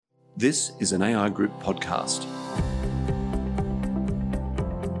This is an AI Group podcast.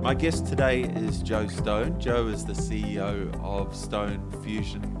 My guest today is Jo Stone. Jo is the CEO of Stone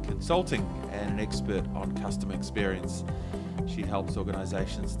Fusion Consulting and an expert on customer experience. She helps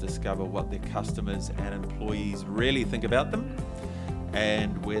organisations discover what their customers and employees really think about them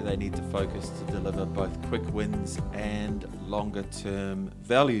and where they need to focus to deliver both quick wins and longer term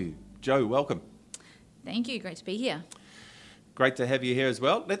value. Jo, welcome. Thank you. Great to be here. Great to have you here as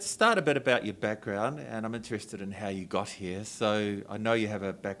well. Let's start a bit about your background, and I'm interested in how you got here. So I know you have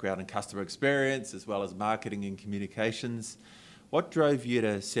a background in customer experience as well as marketing and communications. What drove you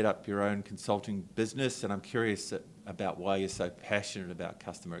to set up your own consulting business? And I'm curious about why you're so passionate about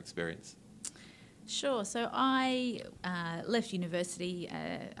customer experience. Sure. So I left university,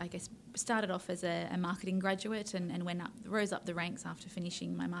 started off as a marketing graduate and rose up the ranks after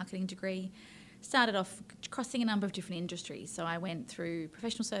finishing my marketing degree. Started off crossing a number of different industries. So I went through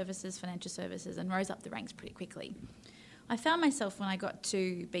professional services, financial services, and rose up the ranks pretty quickly. I found myself when I got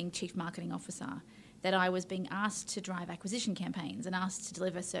to being chief marketing officer that I was being asked to drive acquisition campaigns and asked to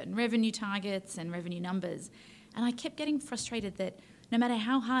deliver certain revenue targets and revenue numbers. And I kept getting frustrated that no matter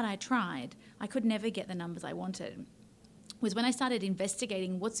how hard I tried, I could never get the numbers I wanted. Was when I started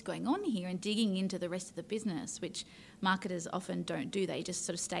investigating what's going on here and digging into the rest of the business, which marketers often don't do. They just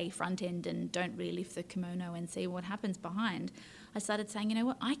sort of stay front end and don't really lift the kimono and see what happens behind. I started saying, you know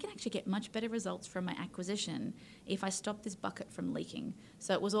what, I can actually get much better results from my acquisition if I stop this bucket from leaking.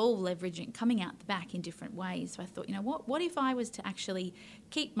 So it was all leveraging, coming out the back in different ways. So I thought, you know what if I was to actually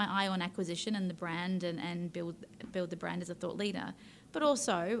keep my eye on acquisition and the brand and build the brand as a thought leader, but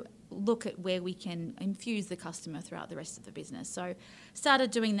also look at where we can infuse the customer throughout the rest of the business. So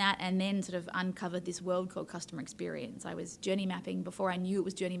started doing that and then sort of uncovered this world called customer experience. I was journey mapping before I knew it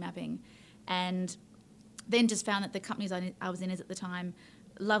was journey mapping, and then just found that the companies I was in at the time,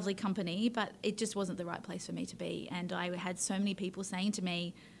 lovely company, but it just wasn't the right place for me to be. And I had so many people saying to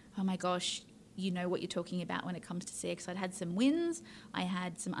me, oh my gosh, you know what you're talking about when it comes to CX. I'd had some wins, I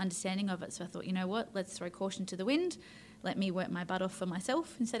had some understanding of it, so I thought, you know what, let's throw caution to the wind. Let me work my butt off for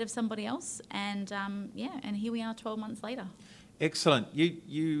myself instead of somebody else. And and here we are 12 months later. Excellent.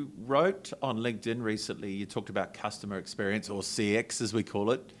 You wrote on LinkedIn recently, you talked about customer experience, or CX as we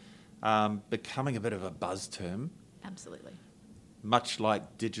call it, becoming a bit of a buzz term. Absolutely. Much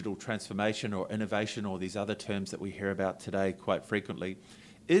like digital transformation or innovation or these other terms that we hear about today quite frequently.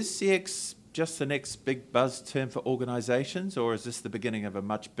 Is CX just the next big buzz term for organisations, or is this the beginning of a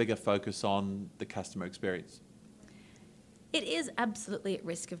much bigger focus on the customer experience? It is absolutely at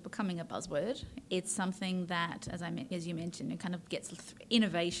risk of becoming a buzzword. It's something that, as you mentioned, it kind of gets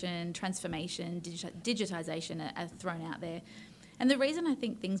innovation, transformation, digitization are thrown out there. And the reason I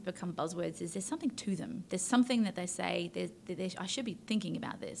think things become buzzwords is there's something to them. There's something that they say, I should be thinking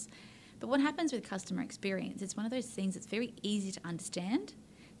about this. But what happens with customer experience, it's one of those things that's very easy to understand.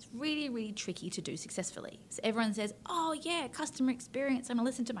 It's really, really tricky to do successfully. So everyone says, oh yeah, customer experience, I'm going to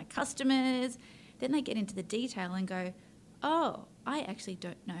listen to my customers. Then they get into the detail and go, oh, I actually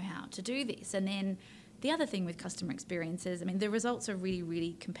don't know how to do this. And then the other thing with customer experiences, the results are really,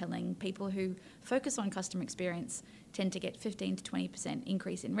 really compelling. People who focus on customer experience tend to get 15 to 20%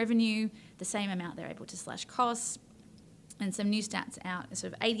 increase in revenue, the same amount they're able to slash costs. And some new stats out,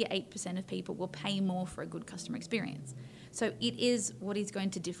 sort of 88% of people will pay more for a good customer experience. So it is what is going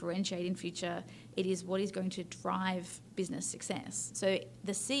to differentiate in future. It is what is going to drive business success. So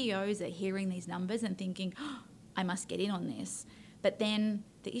the CEOs are hearing these numbers and thinking, oh, I must get in on this. But then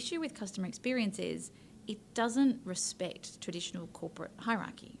the issue with customer experience is it doesn't respect traditional corporate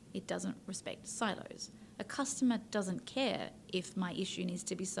hierarchy. It doesn't respect silos. A customer doesn't care if my issue needs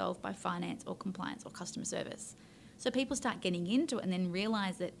to be solved by finance or compliance or customer service. So people start getting into it and then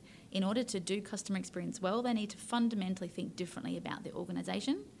realise that in order to do customer experience well, they need to fundamentally think differently about their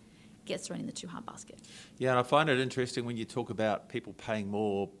organisation. Gets thrown in the too hard basket. Yeah, and I find it interesting when you talk about people paying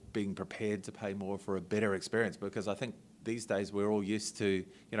more, being prepared to pay more for a better experience, because I think these days we're all used to,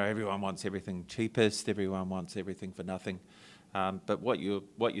 everyone wants everything cheapest, everyone wants everything for nothing. But what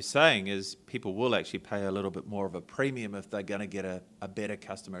you're saying is people will actually pay a little bit more of a premium if they're going to get a better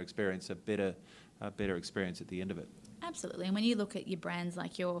customer experience, a better experience at the end of it. Absolutely. And when you look at your brands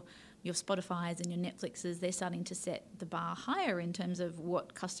like your Spotifys and your Netflixes, they're starting to set the bar higher in terms of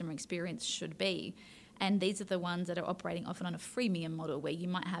what customer experience should be. And these are the ones that are operating often on a freemium model where you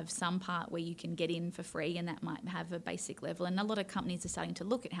might have some part where you can get in for free and that might have a basic level. And a lot of companies are starting to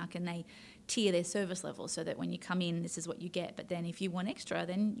look at how can they tier their service level so that when you come in, this is what you get. But then if you want extra,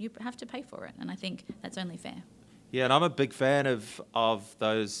 then you have to pay for it. And I think that's only fair. Yeah, and I'm a big fan of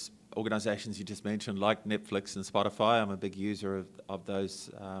those organisations you just mentioned, like Netflix and Spotify. I'm a big user of those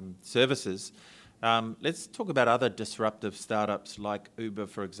services. Let's talk about other disruptive startups like Uber,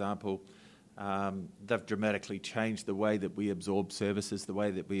 for example. They've dramatically changed the way that we absorb services, the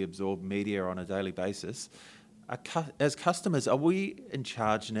way that we absorb media on a daily basis. As customers, are we in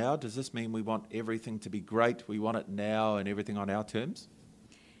charge now? Does this mean we want everything to be great? We want it now and everything on our terms?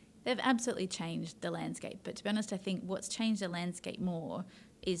 They've absolutely changed the landscape. But to be honest, I think what's changed the landscape more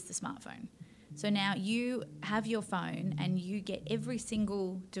is the smartphone. So now you have your phone and you get every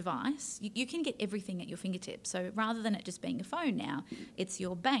single device. You can get everything at your fingertips. So rather than it just being a phone now, it's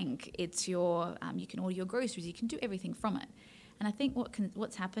your bank, it's your you can order your groceries, you can do everything from it. And I think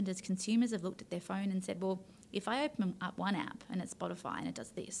what's happened is consumers have looked at their phone and said, well, if I open up one app and it's Spotify and it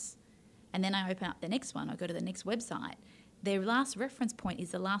does this, and then I open up the next one or go to the next website, their last reference point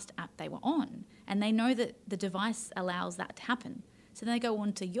is the last app they were on. And they know that the device allows that to happen. So they go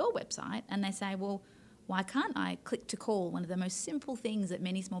onto your website and they say, well, why can't I click to call? One of the most simple things that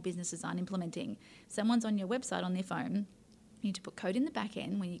many small businesses aren't implementing. Someone's on your website on their phone. You need to put code in the back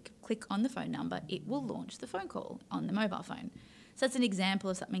end. When you click on the phone number, it will launch the phone call on the mobile phone. So that's an example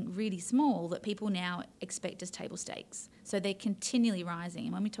of something really small that people now expect as table stakes. So they're continually rising.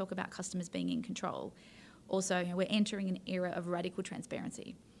 And when we talk about customers being in control, also we're entering an era of radical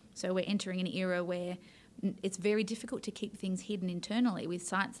transparency. So we're entering an era where it's very difficult to keep things hidden internally with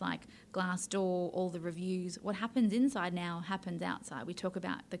sites like Glassdoor, all the reviews. What happens inside now happens outside. We talk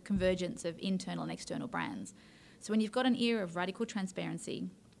about the convergence of internal and external brands. So when you've got an era of radical transparency,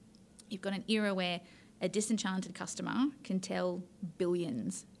 you've got an era where a disenchanted customer can tell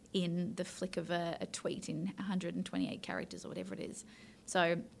billions in the flick of a tweet in 128 characters or whatever it is.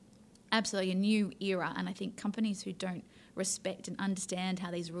 So absolutely a new era, and I think companies who don't respect and understand how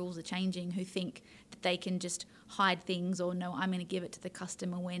these rules are changing, who think that they can just hide things or no, I'm going to give it to the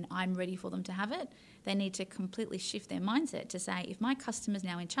customer when I'm ready for them to have it, they need to completely shift their mindset to say, if my customer's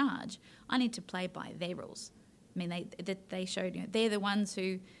now in charge, I need to play by their rules. I mean, they showed, they're the ones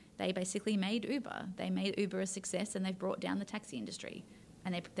who, they basically made Uber. They made Uber a success and they've brought down the taxi industry.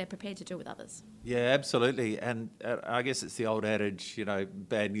 And they're prepared to do it with others. Yeah, absolutely. And I guess it's the old adage,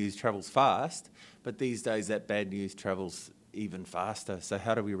 bad news travels fast, but these days that bad news travels even faster. So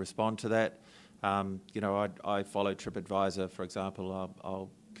how do we respond to that? I follow TripAdvisor, for example.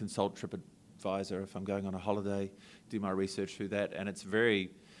 I'll consult TripAdvisor if I'm going on a holiday, do my research through that, and it's very,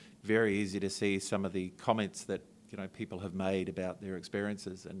 very easy to see some of the comments that people have made about their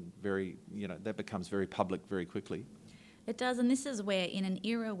experiences, and that becomes very public very quickly. It does, and this is where, in an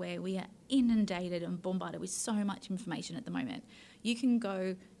era where we are inundated and bombarded with so much information at the moment, you can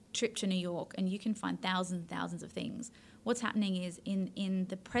go trip to New York and you can find thousands and thousands of things. What's happening is, in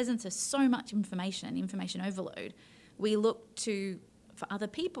the presence of so much information overload, we look for other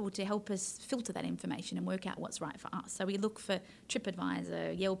people to help us filter that information and work out what's right for us. So we look for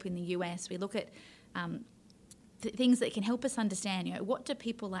TripAdvisor, Yelp in the US, we look at things that can help us understand, what do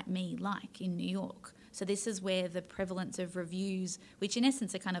people like me like in New York? So this is where the prevalence of reviews, which in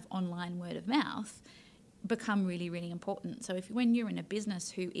essence are kind of online word of mouth, become really, really important. So when you're in a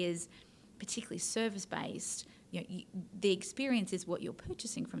business who is particularly service-based, the experience is what you're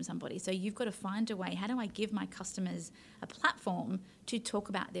purchasing from somebody. So you've got to find a way, how do I give my customers a platform to talk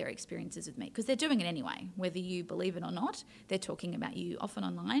about their experiences with me? Because they're doing it anyway, whether you believe it or not. They're talking about you often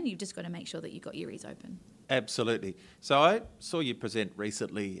online. You've just got to make sure that you've got your ears open. Absolutely. So I saw you present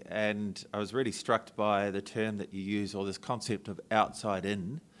recently, and I was really struck by the term that you use, or this concept of outside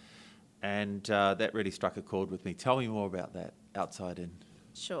in, and that really struck a chord with me. Tell me more about that, outside in.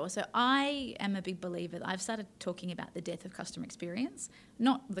 Sure. So I am a big believer. I've started talking about the death of customer experience,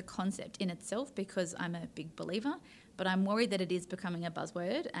 not the concept in itself, because I'm a big believer, but I'm worried that it is becoming a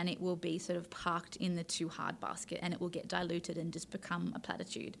buzzword and it will be sort of parked in the too hard basket and it will get diluted and just become a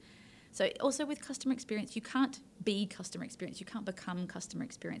platitude. So also with customer experience, you can't be customer experience. You can't become customer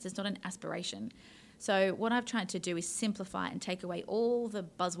experience. It's not an aspiration. So what I've tried to do is simplify and take away all the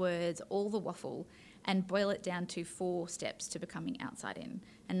buzzwords, all the waffle, and boil it down to 4 steps to becoming outside in.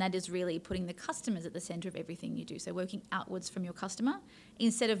 And that is really putting the customers at the centre of everything you do. So working outwards from your customer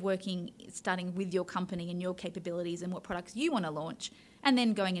instead of starting with your company and your capabilities and what products you want to launch, and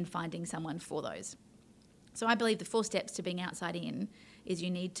then going and finding someone for those. So I believe the 4 steps to being outside in is you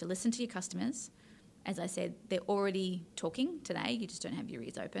need to listen to your customers. As I said, they're already talking today. You just don't have your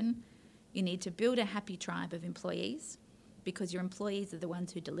ears open. You need to build a happy tribe of employees, because your employees are the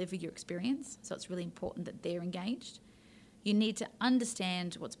ones who deliver your experience, so it's really important that they're engaged. You need to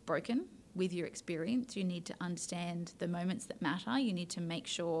understand what's broken with your experience. You need to understand the moments that matter. You need to make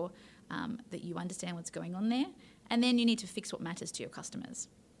sure that you understand what's going on there. And then you need to fix what matters to your customers.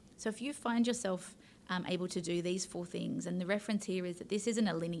 So if you find yourself able to do these 4 things, and the reference here is that this isn't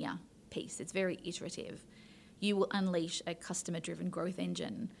a linear piece, it's very iterative, you will unleash a customer-driven growth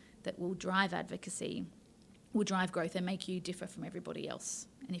engine that will drive advocacy, will drive growth and make you differ from everybody else.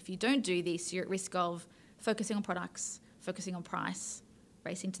 And if you don't do this, you're at risk of focusing on products, focusing on price,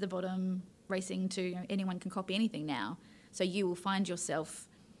 racing to the bottom, racing to, anyone can copy anything now. So you will find yourself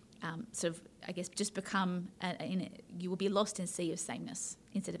just become, you will be lost in a sea of sameness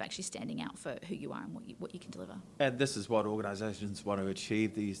instead of actually standing out for who you are and what you can deliver. And this is what organisations want to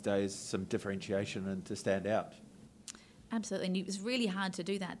achieve these days, some differentiation and to stand out. Absolutely, and it's really hard to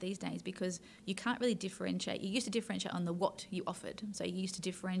do that these days because you can't really differentiate. You used to differentiate on the what you offered. So you used to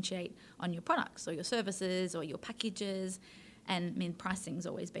differentiate on your products or your services or your packages. And pricing's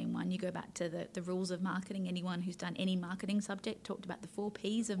always been one. You go back to the rules of marketing. Anyone who's done any marketing subject talked about the 4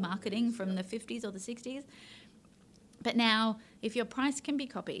 Ps of marketing from the 50s or the 60s. But now, if your price can be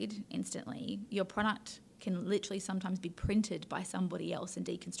copied instantly, your product can literally sometimes be printed by somebody else and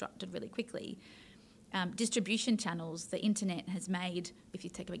deconstructed really quickly. Distribution channels, the internet has made, if you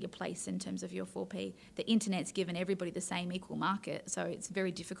take about your place in terms of your 4P, the internet's given everybody the same equal market, so it's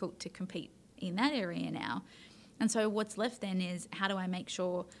very difficult to compete in that area now. And so what's left then is, how do I make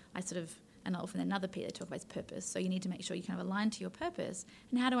sure and often another P they talk about is purpose. So you need to make sure you kind of align to your purpose.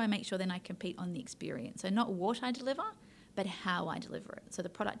 And how do I make sure then I compete on the experience? So not what I deliver, but how I deliver it. So the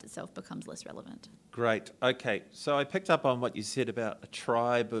product itself becomes less relevant. Great. Okay. So I picked up on what you said about a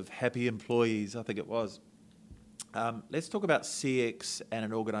tribe of happy employees, I think it was. Let's talk about CX and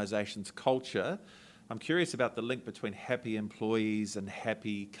an organisation's culture. I'm curious about the link between happy employees and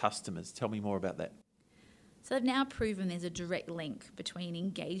happy customers. Tell me more about that. So they've now proven there's a direct link between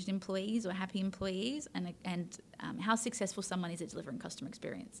engaged employees or happy employees and how successful someone is at delivering customer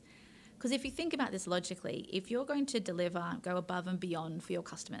experience. Because if you think about this logically, if you're going to go above and beyond for your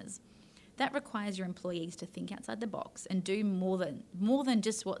customers, that requires your employees to think outside the box and do more than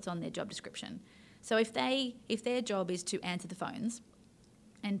just what's on their job description. So if their job is to answer the phones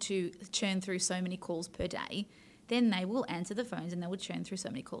and to churn through so many calls per day, then they will answer the phones and they will churn through so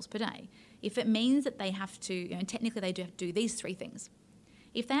many calls per day. If it means that they have to, technically they do have to do these 3 things.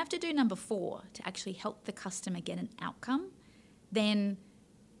 If they have to do number 4 to actually help the customer get an outcome, then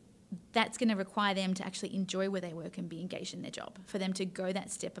that's going to require them to actually enjoy where they work and be engaged in their job, for them to go that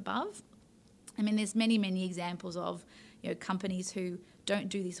step above. There's many, many examples of companies who don't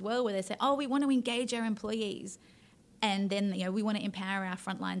do this well, where they say, we want to engage our employees, and then we want to empower our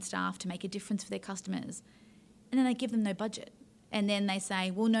frontline staff to make a difference for their customers. And then they give them no budget. And then they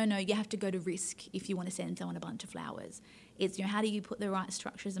say, well, no, you have to go to risk if you want to send someone a bunch of flowers. It's, how do you put the right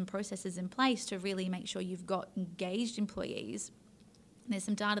structures and processes in place to really make sure you've got engaged employees? And there's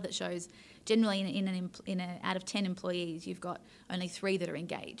some data that shows generally out of 10 employees, you've got only 3 that are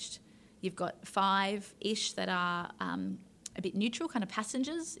engaged. You've got 5-ish that are a bit neutral, kind of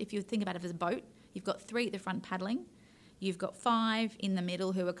passengers. If you think about it as a boat, you've got 3 at the front paddling. You've got 5 in the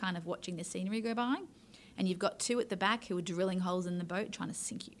middle who are kind of watching the scenery go by. And you've got 2 at the back who are drilling holes in the boat trying to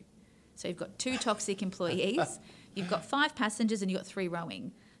sink you. So you've got 2 toxic employees, you've got 5 passengers, and you've got 3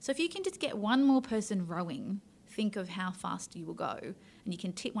 rowing. So if you can just get 1 more person rowing, think of how fast you will go. And you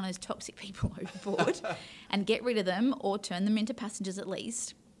can tip one of those toxic people overboard and get rid of them or turn them into passengers at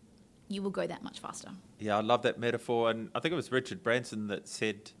least. You will go that much faster. Yeah, I love that metaphor. And I think it was Richard Branson that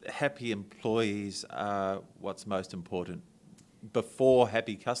said happy employees are what's most important before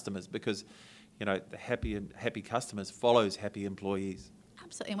happy customers, because the happy customers follows happy employees.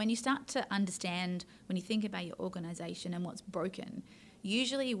 Absolutely. And when you start to understand, when you think about your organisation and what's broken,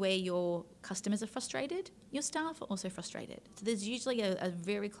 usually where your customers are frustrated, your staff are also frustrated. So there's usually a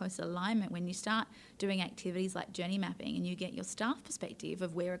very close alignment when you start doing activities like journey mapping and you get your staff perspective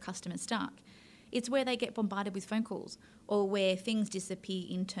of where a customer's stuck. It's where they get bombarded with phone calls or where things disappear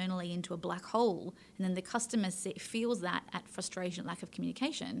internally into a black hole, and then the customer feels that at frustration, lack of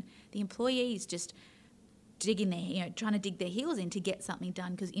communication. The employees just trying to dig their heels in to get something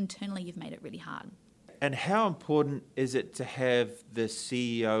done because internally you've made it really hard. And how important is it to have the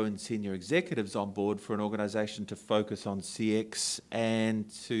CEO and senior executives on board for an organisation to focus on CX and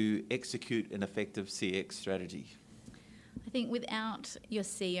to execute an effective CX strategy? I think without your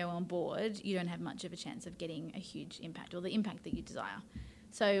CEO on board, you don't have much of a chance of getting a huge impact or the impact that you desire.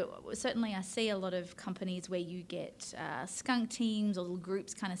 So certainly I see a lot of companies where you get skunk teams or little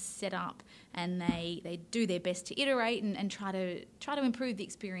groups kind of set up and they do their best to iterate and try to improve the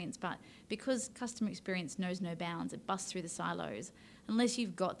experience. But because customer experience knows no bounds, it busts through the silos. Unless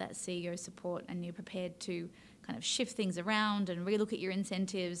you've got that CEO support and you're prepared to kind of shift things around and relook at your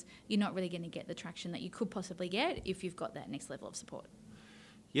incentives, you're not really going to get the traction that you could possibly get if you've got that next level of support.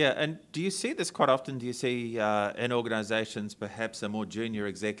 Yeah, and do you see this quite often? Do you see in organisations perhaps a more junior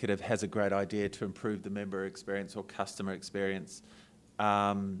executive has a great idea to improve the member experience or customer experience,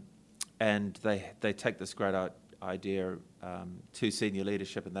 and they take this great idea to senior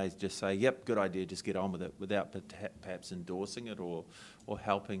leadership and they just say, yep, good idea, just get on with it, without perhaps endorsing it or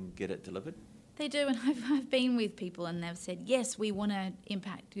helping get it delivered? They do, and I've been with people and they've said, yes, we want to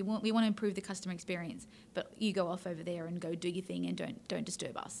impact, we want to improve the customer experience, but you go off over there and go do your thing and don't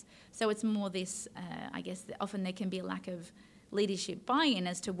disturb us. So it's more this, I guess, that often there can be a lack of leadership buy-in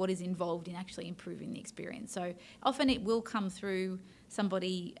as to what is involved in actually improving the experience. So often it will come through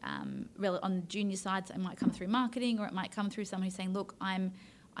somebody on the junior side, so it might come through marketing, or it might come through somebody saying, look,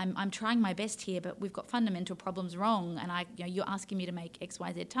 I'm trying my best here, but we've got fundamental problems wrong, and you're asking me to make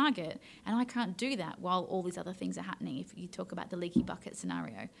XYZ target, and I can't do that while all these other things are happening, if you talk about the leaky bucket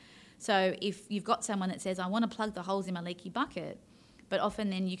scenario. So if you've got someone that says, I want to plug the holes in my leaky bucket, but often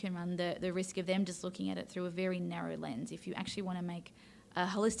then you can run the risk of them just looking at it through a very narrow lens. If you actually want to make a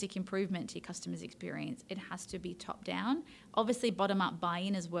holistic improvement to your customer's experience, it has to be top down. Obviously bottom up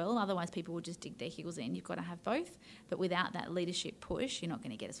buy-in as well, otherwise people will just dig their heels in. You've got to have both, but without that leadership push, you're not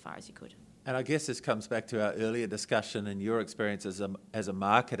going to get as far as you could. And I guess this comes back to our earlier discussion and your experience as a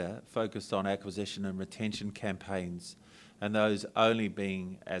marketer focused on acquisition and retention campaigns, and those only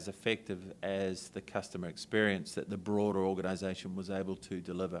being as effective as the customer experience that the broader organisation was able to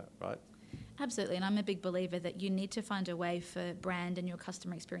deliver, right? Absolutely, and I'm a big believer that you need to find a way for brand and your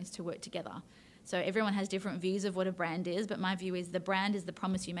customer experience to work together. So everyone has different views of what a brand is, but my view is the brand is the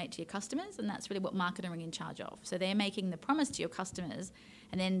promise you make to your customers, and that's really what marketing are in charge of. So they're making the promise to your customers,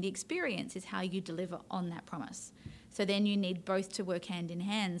 and then the experience is how you deliver on that promise. So then you need both to work hand in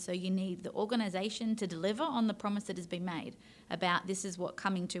hand. So you need the organisation to deliver on the promise that has been made about this is what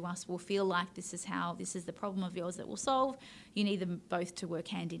coming to us will feel like, this is the problem of yours that we'll solve. You need them both to work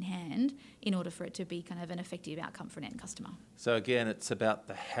hand in hand in order for it to be kind of an effective outcome for an end customer. So again, it's about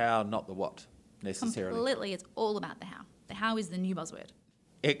the how, not the what, necessarily. Completely, it's all about the how. The how is the new buzzword.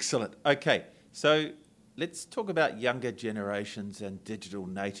 Excellent. Okay, so let's talk about younger generations and digital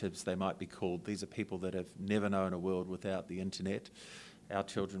natives, they might be called. These are people that have never known a world without the internet. Our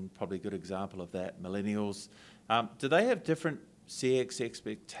children, probably a good example of that, millennials. Do they have different CX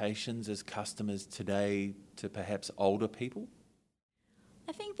expectations as customers today to perhaps older people?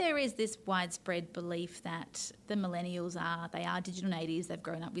 I think there is this widespread belief that the millennials are digital natives, they've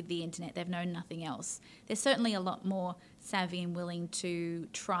grown up with the internet, they've known nothing else. They're certainly a lot more savvy and willing to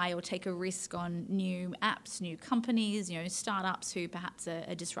try or take a risk on new apps, new companies, startups who perhaps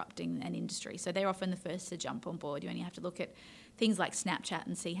are disrupting an industry. So they're often the first to jump on board. You only have to look at things like Snapchat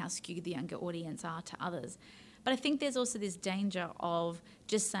and see how skewed the younger audience are to others. But I think there's also this danger of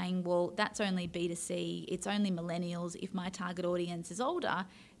just saying, well, that's only B2C, it's only millennials. If my target audience is older,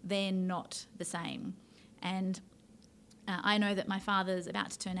 they're not the same. And I know that my father's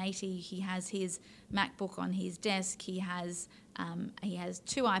about to turn 80. He has his MacBook on his desk. He has 2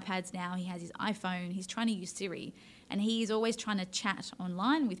 iPads now. He has his iPhone. He's trying to use Siri. And he's always trying to chat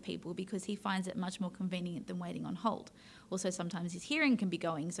online with people because he finds it much more convenient than waiting on hold. Also, sometimes his hearing can be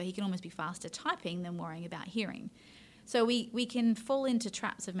going, so he can almost be faster typing than worrying about hearing. So we can fall into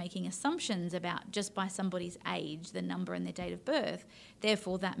traps of making assumptions about just by somebody's age, the number and their date of birth.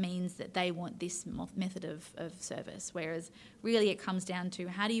 Therefore, that means that they want this method of service. Whereas really it comes down to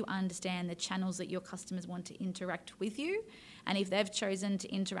how do you understand the channels that your customers want to interact with you? And if they've chosen to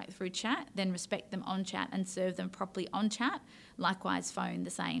interact through chat, then respect them on chat and serve them properly on chat. Likewise, phone, the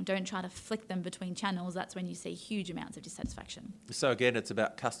same. Don't try to flick them between channels. That's when you see huge amounts of dissatisfaction. So again, it's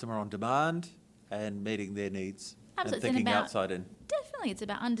about customer on demand and meeting their needs. Absolutely. And thinking outside in. Definitely. It's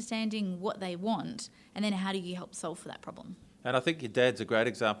about understanding what they want and then how do you help solve for that problem. And I think your dad's a great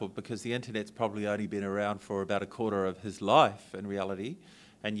example because the internet's probably only been around for about a quarter of his life in reality,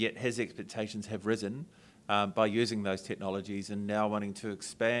 and yet his expectations have risen by using those technologies and now wanting to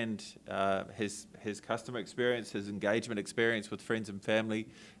expand his customer experience, his engagement experience with friends and family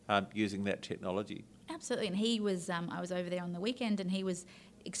using that technology. Absolutely. And he was, I was over there on the weekend and he was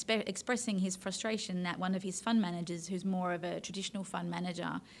expressing his frustration that one of his fund managers, who's more of a traditional fund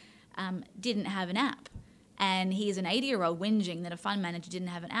manager, didn't have an app. And he is an 80-year-old whinging that a fund manager didn't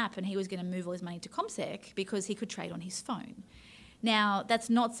have an app and he was going to move all his money to CommSec because he could trade on his phone. Now, that's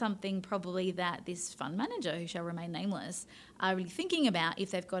not something probably that this fund manager, who shall remain nameless, are really thinking about if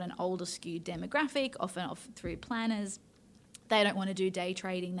they've got an older skewed demographic, often through planners. They don't want to do day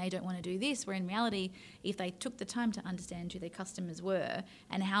trading, they don't want to do this, where in reality, if they took the time to understand who their customers were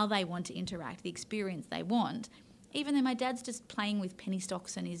and how they want to interact, the experience they want, even though my dad's just playing with penny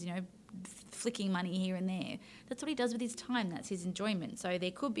stocks and is, flicking money here and there. That's what he does with his time. That's his enjoyment. So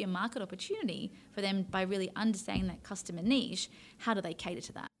there could be a market opportunity for them by really understanding that customer niche. How do they cater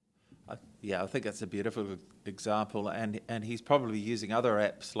to that? I think that's a beautiful example. And he's probably using other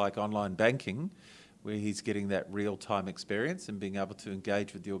apps like online banking, where he's getting that real-time experience and being able to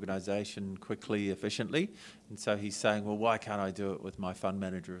engage with the organisation quickly, efficiently. And so he's saying, well, why can't I do it with my fund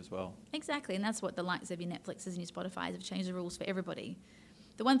manager as well? Exactly, and that's what the likes of your Netflixes and your Spotifys have changed the rules for everybody.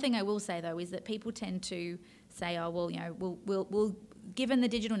 The one thing I will say, though, is that people tend to say, oh, well, we'll given the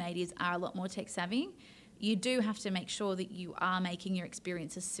digital natives are a lot more tech-savvy, you do have to make sure that you are making your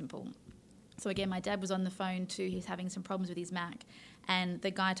experiences simple. So again, my dad was on the phone he's having some problems with his Mac, and the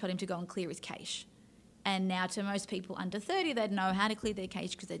guy told him to go and clear his cache. And now to most people under 30, they'd know how to clear their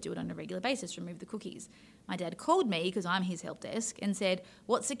cache because they do it on a regular basis, remove the cookies. My dad called me, because I'm his help desk, and said,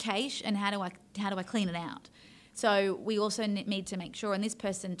 what's a cache and how do I clean it out? So we also need to make sure, and this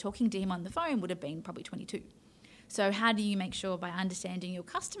person talking to him on the phone would have been probably 22. So how do you make sure by understanding your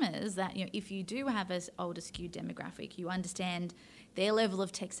customers that, if you do have an older skewed demographic, you understand their level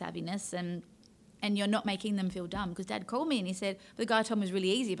of tech savviness and you're not making them feel dumb? Because Dad called me and he said, the guy told me it was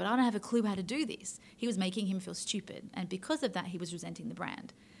really easy, but I don't have a clue how to do this. He was making him feel stupid. And because of that, he was resenting the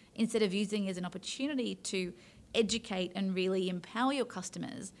brand. Instead of using it as an opportunity to educate and really empower your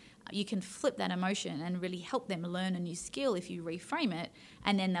customers, you can flip that emotion and really help them learn a new skill if you reframe it,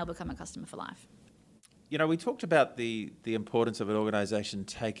 and then they'll become a customer for life. We talked about the importance of an organisation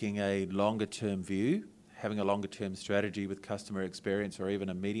taking a longer-term view, having a longer-term strategy with customer experience, or even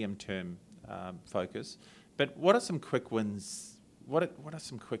a medium-term focus. But what are some quick wins? What are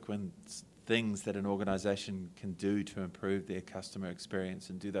some quick wins things that an organisation can do to improve their customer experience,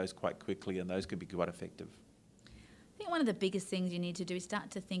 and do those quite quickly, and those could be quite effective? I think one of the biggest things you need to do is start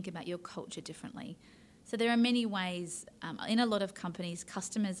to think about your culture differently. So there are many ways. In a lot of companies,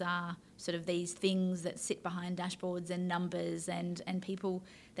 customers are sort of these things that sit behind dashboards and numbers, and people,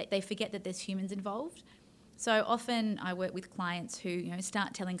 they forget that there's humans involved. So often I work with clients who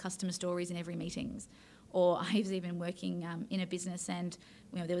start telling customer stories in every meetings. Or I was even working in a business, and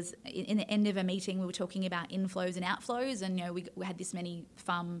there was in the end of a meeting we were talking about inflows and outflows, and we had this many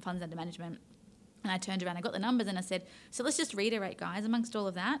funds under management. And I turned around, I got the numbers, and I said, so let's just reiterate, guys, amongst all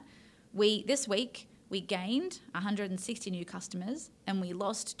of that, this week we gained 160 new customers and we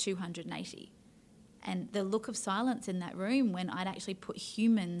lost 280. And the look of silence in that room when I'd actually put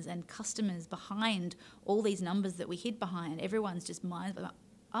humans and customers behind all these numbers that we hid behind, everyone's just mind like,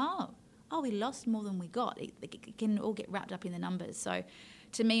 oh, we lost more than we got. It can all get wrapped up in the numbers. So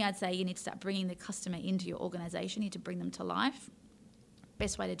to me, I'd say you need to start bringing the customer into your organisation. You need to bring them to life.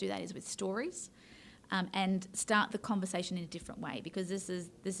 Best way to do that is with stories, and start the conversation in a different way, because this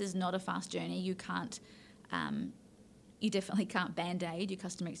is not a fast journey. You can't... You definitely can't band-aid your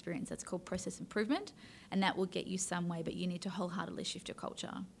customer experience. That's called process improvement, and that will get you some way, but you need to wholeheartedly shift your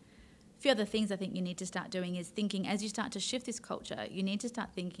culture. A few other things I think you need to start doing is thinking, as you start to shift this culture, you need to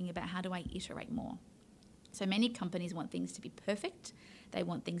start thinking about, how do I iterate more? So many companies want things to be perfect. They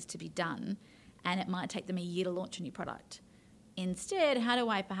want things to be done, and it might take them a year to launch a new product. Instead, how do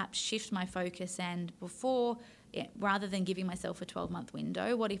I perhaps shift my focus, and rather than giving myself a 12-month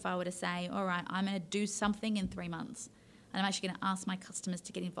window, what if I were to say, all right, I'm going to do something in 3 months? And I'm actually going to ask my customers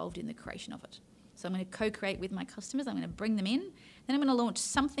to get involved in the creation of it. So I'm going to co-create with my customers. I'm going to bring them in. Then I'm going to launch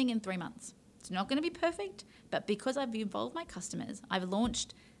something in 3 months. It's not going to be perfect, but because I've involved my customers, I've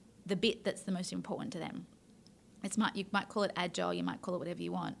launched the bit that's the most important to them. You might call it agile, you might call it whatever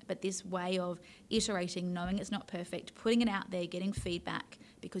you want, but this way of iterating, knowing it's not perfect, putting it out there, getting feedback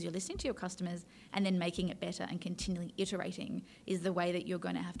because you're listening to your customers, and then making it better and continually iterating is the way that you're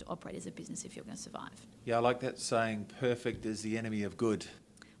going to have to operate as a business if you're going to survive. Yeah, I like that saying, perfect is the enemy of good.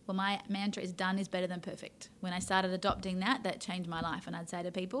 Well, my mantra is done is better than perfect. When I started adopting that changed my life, and I'd say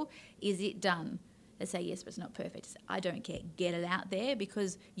to people, is it done? They say, yes, but it's not perfect. I don't care. Get it out there,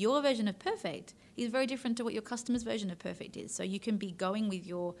 because your version of perfect is very different to what your customer's version of perfect is. So you can be going with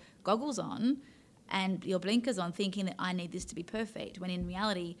your goggles on and your blinkers on thinking that I need this to be perfect, when in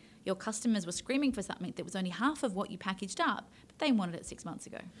reality your customers were screaming for something that was only half of what you packaged up, but they wanted it 6 months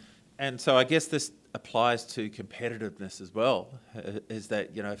ago. And so I guess this applies to competitiveness as well, is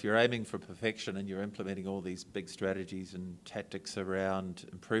that, if you're aiming for perfection and you're implementing all these big strategies and tactics around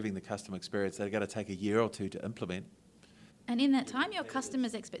improving the customer experience, they're going to take a year or two to implement. And in that time, your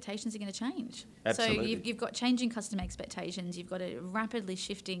customers' expectations are going to change. Absolutely. So you've got changing customer expectations, you've got a rapidly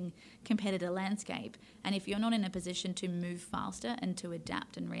shifting competitor landscape, and if you're not in a position to move faster and to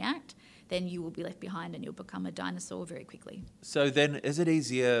adapt and react, then you will be left behind and you'll become a dinosaur very quickly. So then is it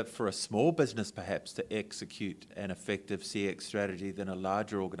easier for a small business perhaps to execute an effective CX strategy than a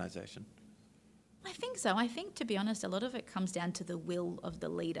larger organisation? I think so. I think, to be honest, a lot of it comes down to the will of the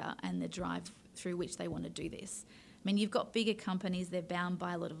leader and the drive through which they want to do this. I mean, you've got bigger companies, they're bound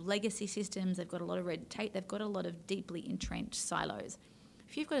by a lot of legacy systems, they've got a lot of red tape, they've got a lot of deeply entrenched silos.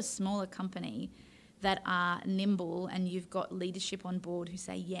 If you've got a smaller company that are nimble and you've got leadership on board who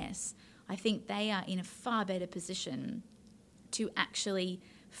say yes, I think they are in a far better position to actually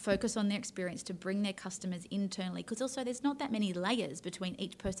focus on their experience, to bring their customers internally, because also there's not that many layers between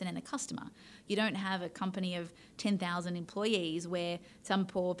each person and a customer. You don't have a company of 10,000 employees where some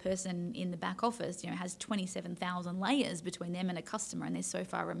poor person in the back office, has 27,000 layers between them and a customer, and they're so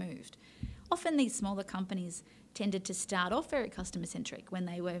far removed. Often these smaller companies tended to start off very customer-centric. When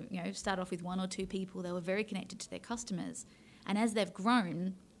they were, start off with one or two people, they were very connected to their customers. And as they've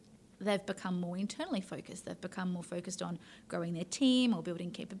grown, they've become more internally focused. They've become more focused on growing their team or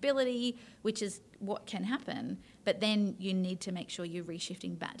building capability, which is what can happen. But then you need to make sure you're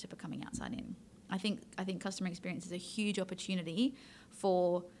reshifting back to becoming outside in. I think customer experience is a huge opportunity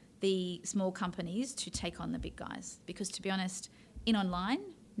for the small companies to take on the big guys. Because to be honest, in online,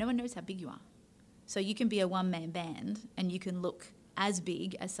 no one knows how big you are. So you can be a one-man band and you can look as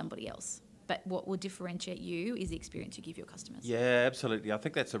big as somebody else. But what will differentiate you is the experience you give your customers. Yeah, absolutely. I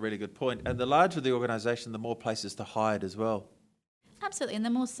think that's a really good point. And the larger the organisation, the more places to hide as well. Absolutely. And the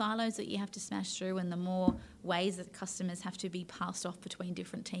more silos that you have to smash through and the more ways that customers have to be passed off between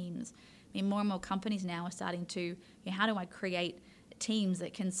different teams. I mean, more and more companies now are starting to, how do I create teams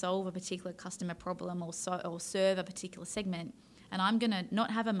that can solve a particular customer problem or serve a particular segment? And I'm going to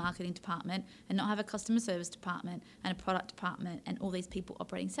not have a marketing department and not have a customer service department and a product department and all these people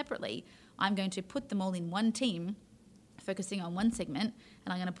operating separately. I'm going to put them all in one team, focusing on one segment,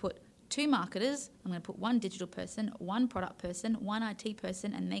 and I'm going to put 2 marketers, I'm going to put 1 digital person, 1 product person, 1 IT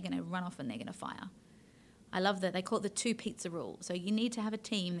person, and they're going to run off and they're going to fire. I love that. They call it the 2 pizza rule. So you need to have a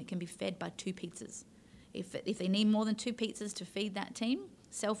team that can be fed by 2 pizzas. If they need more than 2 pizzas to feed that team,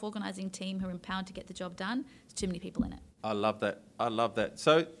 self-organising team who are empowered to get the job done, there's too many people in it. I love that.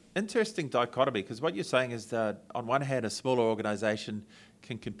 So interesting dichotomy, because what you're saying is that on one hand, a smaller organisation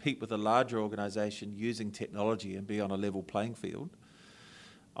can compete with a larger organisation using technology and be on a level playing field.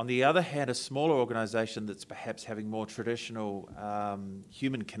 On the other hand, a smaller organisation that's perhaps having more traditional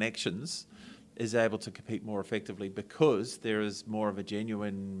human connections is able to compete more effectively because there is more of a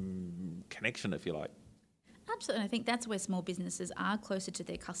genuine connection, if you like. Absolutely. I think that's where small businesses are closer to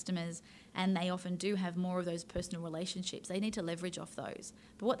their customers and they often do have more of those personal relationships. They need to leverage off those.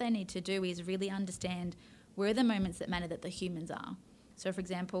 But what they need to do is really understand where are the moments that matter that the humans are. So, for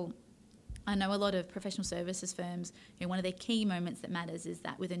example, I know a lot of professional services firms, one of their key moments that matters is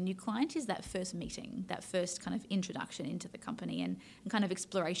that with a new client is that first meeting, that first kind of introduction into the company and kind of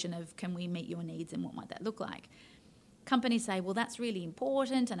exploration of can we meet your needs and what might that look like. Companies say, well, that's really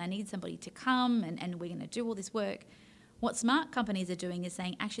important and I need somebody to come and we're going to do all this work. What smart companies are doing is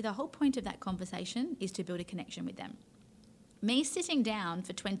saying, actually, the whole point of that conversation is to build a connection with them. Me sitting down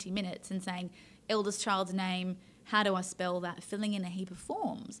for 20 minutes and saying, eldest child's name, how do I spell that, filling in a heap of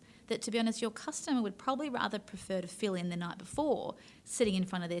forms, that to be honest, your customer would probably rather prefer to fill in the night before, sitting in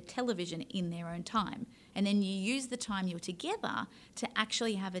front of their television in their own time. And then you use the time you're together to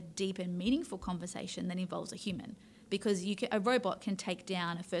actually have a deep and meaningful conversation that involves a human. Because a robot can take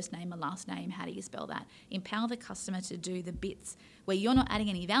down a first name, a last name, how do you spell that? Empower the customer to do the bits where you're not adding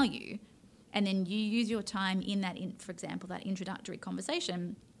any value, and then you use your time in that, for example, that introductory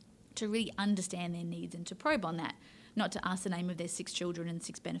conversation to really understand their needs and to probe on that, not to ask the name of their 6 children and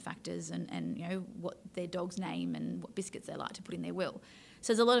 6 benefactors and what their dog's name and what biscuits they like to put in their will.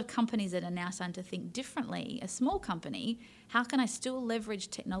 So there's a lot of companies that are now starting to think differently. A small company, how can I still leverage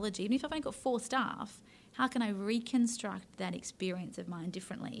technology? Even if I've only got 4 staff, how can I reconstruct that experience of mine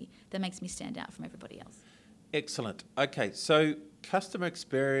differently that makes me stand out from everybody else? Excellent. Okay, so customer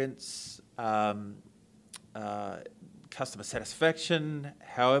experience, customer satisfaction,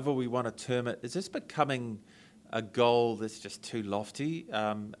 however we want to term it, is this becoming a goal that's just too lofty?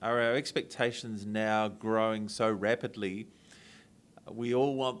 Are our expectations now growing so rapidly? We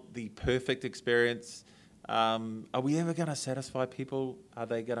all want the perfect experience. Are we ever going to satisfy people? Are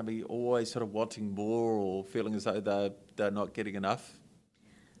they going to be always sort of wanting more or feeling as though they're not getting enough?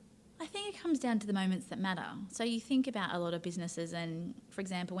 I think it comes down to the moments that matter. So you think about a lot of businesses and, for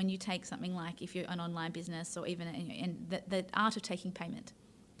example, when you take something like if you're an online business or even the art of taking payment,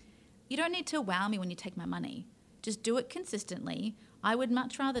 you don't need to wow me when you take my money. Just do it consistently. I would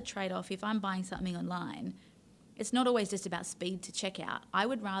much rather trade off if I'm buying something online, It's not always just about speed to checkout. I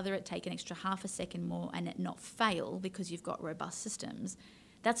would rather it take an extra half a second more and it not fail because you've got robust systems.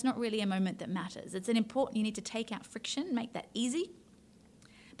 That's not really a moment that matters. It's you need to take out friction, make that easy.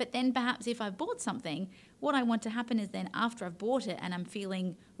 But then perhaps if I've bought something, what I want to happen is then after I've bought it and I'm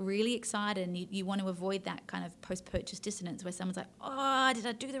feeling really excited, and you want to avoid that kind of post-purchase dissonance where someone's like, oh, did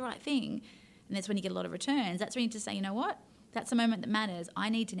I do the right thing? And that's when you get a lot of returns. That's when you need to say, you know what? That's a moment that matters. I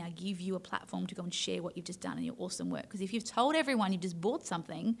need to now give you a platform to go and share what you've just done and your awesome work. Because if you've told everyone you've just bought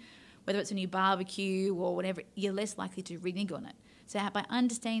something, whether it's a new barbecue or whatever, you're less likely to renege on it. So by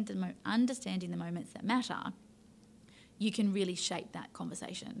understanding the moments that matter, you can really shape that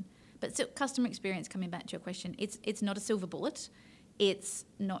conversation. But still, customer experience, coming back to your question, it's not a silver bullet. It's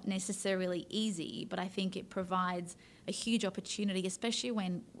not necessarily easy, but I think it provides a huge opportunity, especially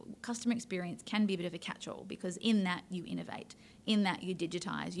when customer experience can be a bit of a catch-all, because in that you innovate, in that you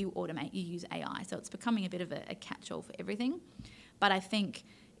digitize, you automate, you use AI. So it's becoming a bit of a catch-all for everything. But I think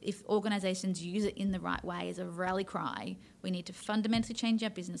if organisations use it in the right way as a rally cry, we need to fundamentally change our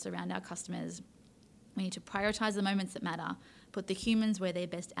business around our customers. We need to prioritise the moments that matter, put the humans where they're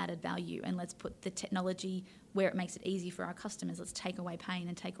best added value, and let's put the technology where it makes it easy for our customers. Let's take away pain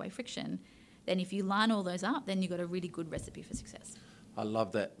and take away friction. Then if you line all those up, then you've got a really good recipe for success. I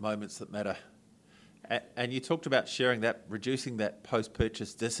love that, moments that matter. And you talked about sharing that, reducing that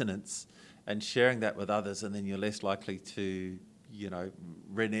post-purchase dissonance and sharing that with others, and then you're less likely to,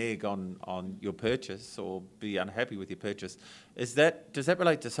 renege on your purchase or be unhappy with your purchase. Does that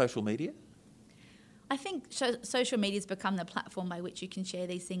relate to social media? I think social media's become the platform by which you can share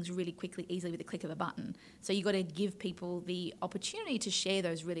these things really quickly, easily with a click of a button. So you've got to give people the opportunity to share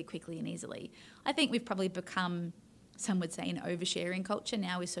those really quickly and easily. I think we've probably become, some would say, an oversharing culture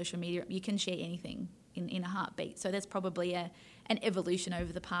now with social media. You can share anything in a heartbeat. So there's probably an evolution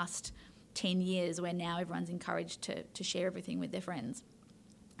over the past 10 years where now everyone's encouraged to share everything with their friends.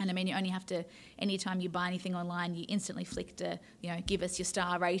 And I mean, you only have to, anytime you buy anything online, you instantly flick to, give us your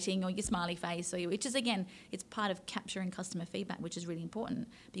star rating or your smiley face, which is, again, it's part of capturing customer feedback, which is really important.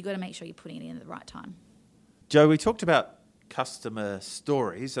 But you've got to make sure you're putting it in at the right time. Jo, we talked about customer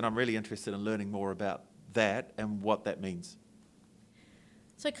stories, and I'm really interested in learning more about that and what that means.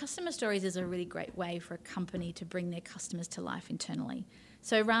 So customer stories is a really great way for a company to bring their customers to life internally.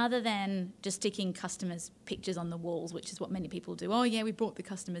 So rather than just sticking customers' pictures on the walls, which is what many people do, oh yeah, we brought the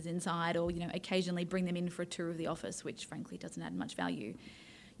customers inside, or occasionally bring them in for a tour of the office, which frankly doesn't add much value.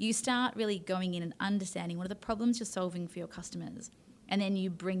 You start really going in and understanding what are the problems you're solving for your customers, and then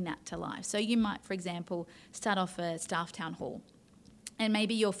you bring that to life. So you might, for example, start off a staff town hall, and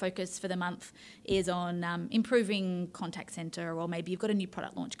maybe your focus for the month is on improving contact centre, or maybe you've got a new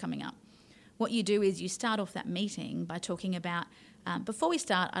product launch coming up. What you do is you start off that meeting by talking about, before we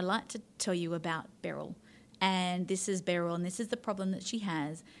start, I'd like to tell you about Beryl. And this is Beryl, and this is the problem that she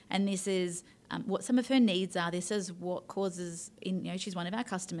has, and this is what some of her needs are. This is what causes, she's one of our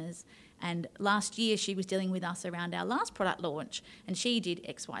customers. And last year she was dealing with us around our last product launch, and she did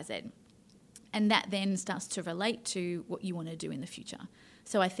X, Y, Z. And that then starts to relate to what you want to do in the future.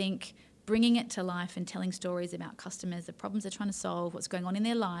 So I think bringing it to life and telling stories about customers, the problems they're trying to solve, what's going on in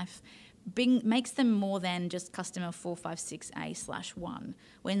their life, makes them more than just customer 456A/1.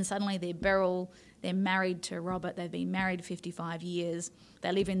 When suddenly they're Beryl, they're married to Robert, they've been married 55 years,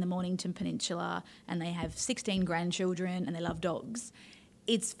 they live in the Mornington Peninsula, and they have 16 grandchildren, and they love dogs.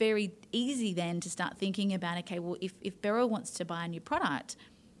 It's very easy then to start thinking about, okay, well, if Beryl wants to buy a new product,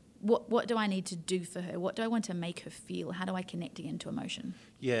 what do I need to do for her? What do I want to make her feel? How do I connect again to emotion?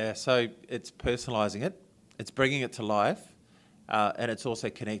 Yeah, so it's personalising it, it's bringing it to life, and it's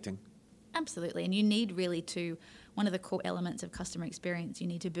also connecting. Absolutely. And you need really one of the core elements of customer experience you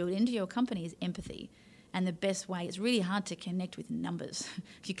need to build into your company is empathy. And the best way, it's really hard to connect with numbers.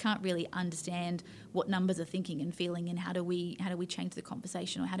 If you can't really understand what numbers are thinking and feeling, and how do we change the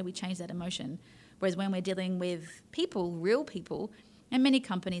conversation, or how do we change that emotion? Whereas when we're dealing with people, real people, and many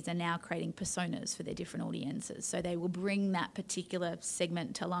companies are now creating personas for their different audiences. So they will bring that particular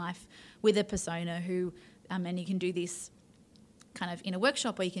segment to life with a persona who, and you can do this kind of in a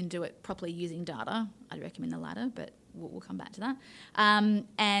workshop, or you can do it properly using data. I'd recommend the latter, but we'll come back to that.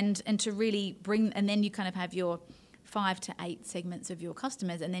 And to really bring, and then you kind of have your 5 to 8 segments of your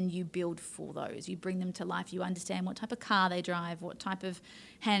customers, and then you build for those. You bring them to life. You understand what type of car they drive, what type of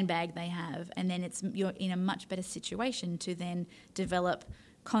handbag they have, and then you're in a much better situation to then develop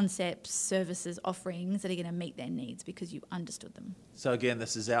concepts, services, offerings that are going to meet their needs because you understood them. So again,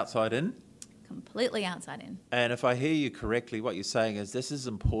 this is outside in? Completely outside in. And if I hear you correctly, what you're saying is this is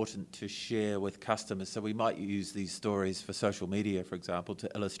important to share with customers. So we might use these stories for social media, for example, to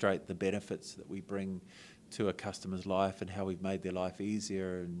illustrate the benefits that we bring to a customer's life and how we've made their life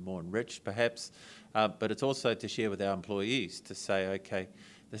easier and more enriched perhaps, but it's also to share with our employees to say, okay,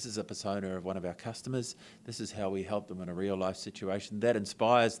 this is a persona of one of our customers, this is how we help them in a real life situation. That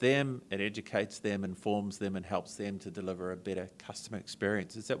inspires them, it educates them, informs them and helps them to deliver a better customer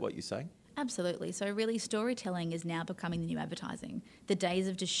experience. Is that what you're saying? Absolutely. So really storytelling is now becoming the new advertising. The days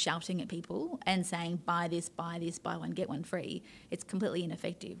of just shouting at people and saying, buy this, buy one, get one free, it's completely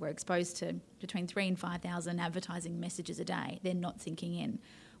ineffective. We're exposed to between 3,000 and 5,000 advertising messages a day. They're not sinking in.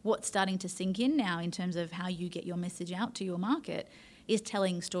 What's starting to sink in now in terms of how you get your message out to your market is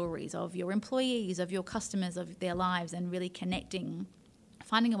telling stories of your employees, of your customers, of their lives, and really connecting,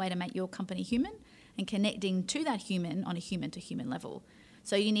 finding a way to make your company human and connecting to that human on a human-to-human level.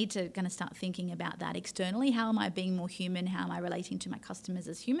 So you need to kind of start thinking about that externally. How am I being more human? How am I relating to my customers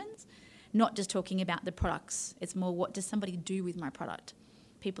as humans? Not just talking about the products. It's more, what does somebody do with my product?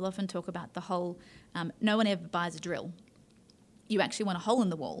 People often talk about the whole, no one ever buys a drill. You actually want a hole in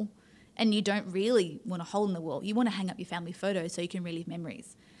the wall, and you don't really want a hole in the wall. You want to hang up your family photos so you can relive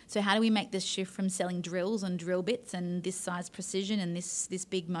memories. So how do we make this shift from selling drills and drill bits and this size precision and this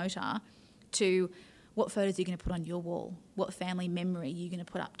big motor to what photos are you going to put on your wall? What family memory are you going to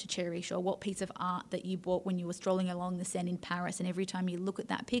put up to cherish? Or what piece of art that you bought when you were strolling along the Seine in Paris, and every time you look at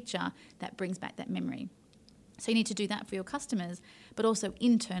that picture, that brings back that memory. So you need to do that for your customers, but also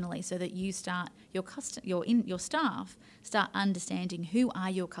internally, so that you start your staff start understanding who are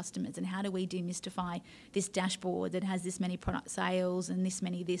your customers and how do we demystify this dashboard that has this many product sales and this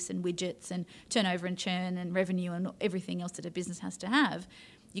many this and widgets and turnover and churn and revenue and everything else that a business has to have.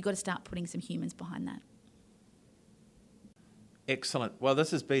 You've got to start putting some humans behind that. Excellent. Well,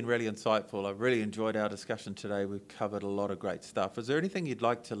 this has been really insightful. I've really enjoyed our discussion today. We've covered a lot of great stuff. Is there anything you'd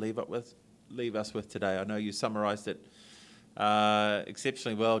like to leave us with today? I know you summarised it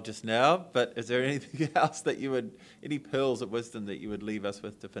exceptionally well just now, but is there anything else that any pearls of wisdom that you would leave us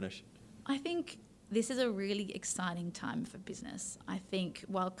with to finish? I think this is a really exciting time for business. I think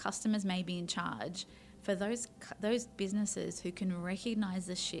while customers may be in charge, for those businesses who can recognise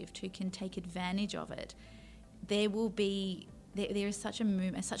the shift, who can take advantage of it, there is such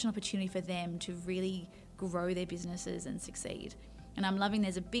an opportunity for them to really grow their businesses and succeed. And I'm loving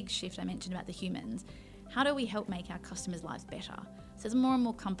there's a big shift I mentioned about the humans. How do we help make our customers' lives better? So there's more and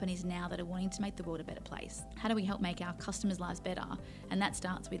more companies now that are wanting to make the world a better place. How do we help make our customers' lives better? And that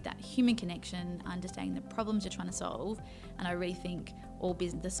starts with that human connection, understanding the problems you're trying to solve. And I really think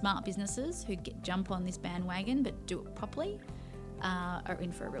the smart businesses who jump on this bandwagon but do it properly are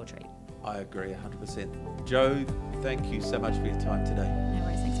in for a real treat. I agree 100%. Jo, thank you so much for your time today. No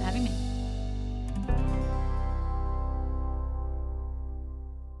worries, thanks for having me.